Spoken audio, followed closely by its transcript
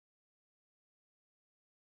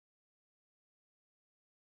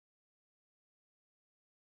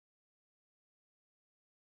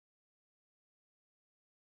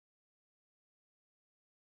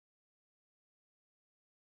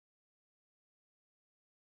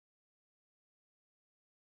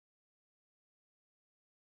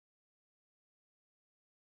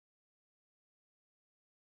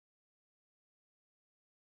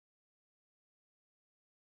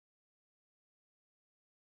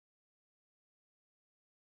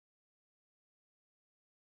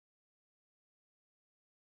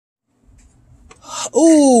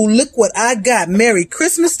Ooh, look what I got. Merry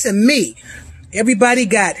Christmas to me. Everybody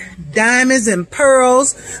got diamonds and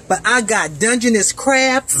pearls, but I got Dungeness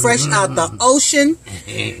Crab, fresh out the ocean.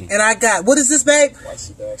 And I got, what is this, babe?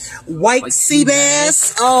 White sea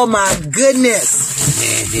bass. Oh, my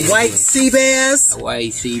goodness. White sea bass.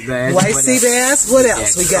 White sea bass. White sea bass. What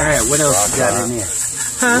else we got? What else we got in there?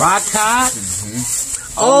 Huh? Rock cod.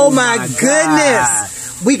 Oh, my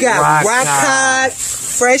goodness. We got rock cod,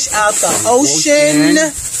 fresh out the ocean.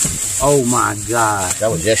 Oh my God. That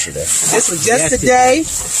was yesterday. This was yesterday.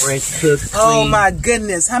 Fresh cooked. Oh my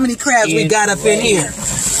goodness. How many crabs we got up in here?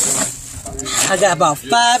 I got about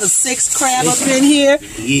 5 or 6 crab up in here.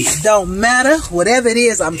 Don't matter. Whatever it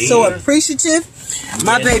is, I'm so appreciative.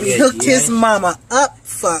 My baby hooked his mama up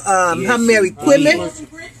for her merry equipment.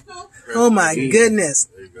 Oh my goodness.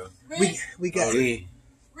 We got it.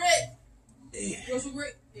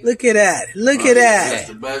 Look at that. Look at that.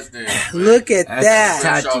 Look at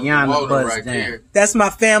that. Tatiana bust down. That's my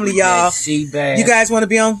family, y'all. You guys want to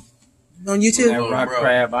be on YouTube? That rock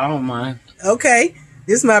crab, I don't mind. Okay.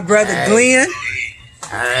 This is my brother Glenn.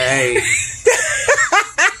 Hey.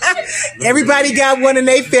 Everybody got one in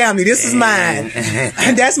their family. This is mine.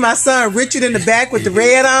 That's my son Richard in the back with the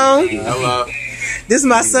red on. Hello. This is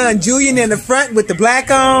my son Julian in the front with the black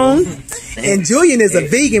on. And Julian is a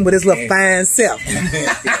vegan with his little fine self.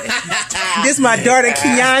 This is my daughter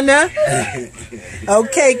Kiana.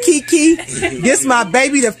 Okay, Kiki. This is my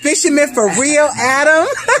baby the fisherman for real, Adam.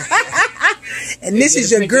 And this is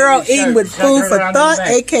your girl eating with food for thought,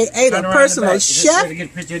 aka the personal chef.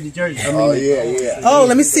 Oh, yeah. Oh,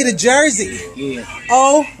 let me see the jersey.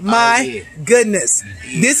 Oh my goodness.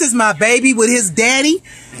 This is my baby with his daddy.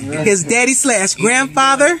 His daddy /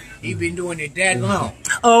 grandfather. He been doing it that long.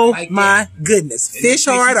 Oh my goodness. Fish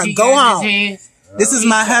hard or go home. This is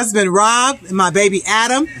my husband Rob and my baby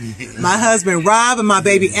Adam. My husband Rob and my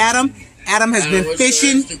baby Adam. Adam has been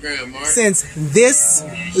fishing since this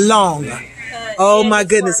long. Oh my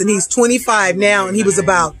goodness. And he's 25 now, and he was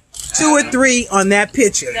about 2 or 3 on that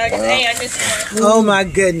picture. Oh my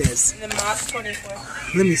goodness.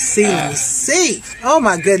 Let me see. Oh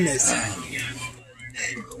my goodness.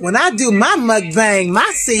 When I do my mukbang,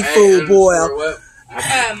 my seafood boil.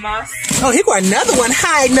 Oh, here got another one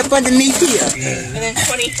hiding up underneath here. And then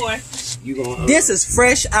 24. This is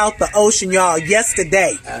fresh out the ocean, y'all.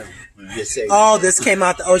 Yesterday. All this came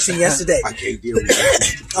out the ocean yesterday.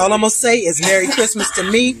 All I'm going to say is Merry Christmas to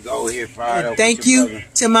me. And thank you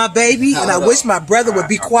to my baby. And I wish my brother would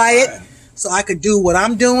be quiet so I could do what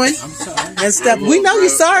I'm doing and stuff. We know you're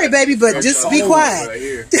sorry, baby, but just be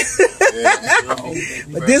quiet.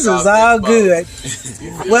 But this was all good.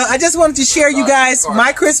 Well, I just wanted to share you guys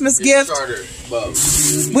my Christmas gift.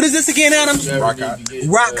 What is this again, Adam? Rock cod.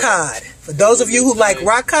 Rock cod. For those of you who like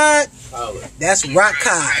rock cod, that's rock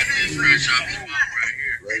cod.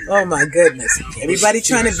 Oh my goodness. Everybody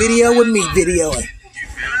trying to video with me videoing.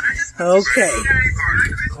 Okay.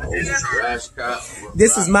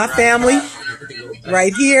 This is my family.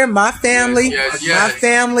 Right here, my family. My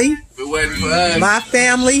family. My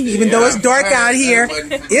family. Even though it's dark out here,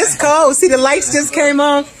 it's cold. See, the lights just came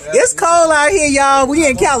on. It's cold out here, y'all. We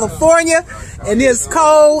in California, and it's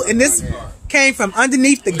cold, and this came from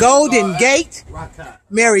underneath the Golden Gate.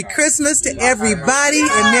 Merry Christmas to everybody,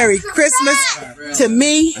 and Merry Christmas to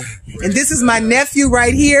me. And this is my nephew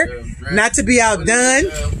right here. Not to be outdone,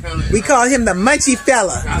 we call him the munchy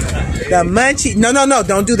fella. The munchy. No,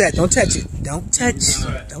 don't do that. Don't touch it. Don't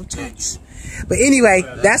touch. But anyway,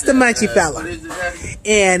 that's the munchy fella.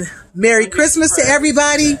 And Merry Christmas to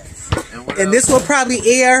everybody. And this will probably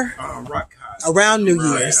air around New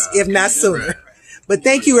Year's, if not sooner. But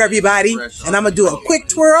thank you, everybody. And I'm going to do a quick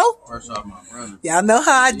twirl. Y'all know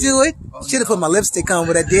how I do it. Should have put my lipstick on,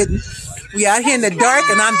 but I didn't. We out here in the dark,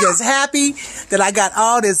 and I'm just happy that I got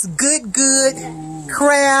all this good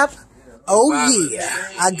crab. Oh, yeah.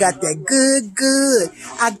 I got that good.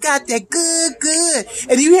 I got that good.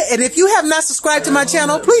 And if you have not subscribed to my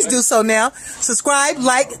channel, please do so now. Subscribe,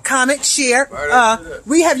 like, comment, share.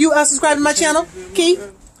 Have you subscribed to my channel, Key?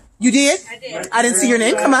 You did? I did. I didn't see your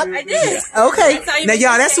name come up. I did. Okay. Now,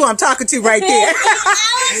 y'all, that's who I'm talking to right there.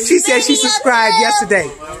 She said she subscribed yesterday.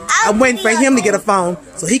 I'm waiting for him to get a phone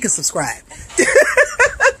so he can subscribe.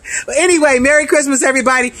 But anyway, Merry Christmas,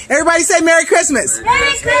 everybody. Everybody say Merry Christmas.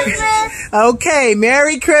 Merry Christmas. Okay,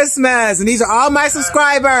 Merry Christmas. And these are all my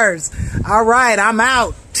subscribers. All right, I'm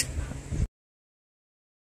out.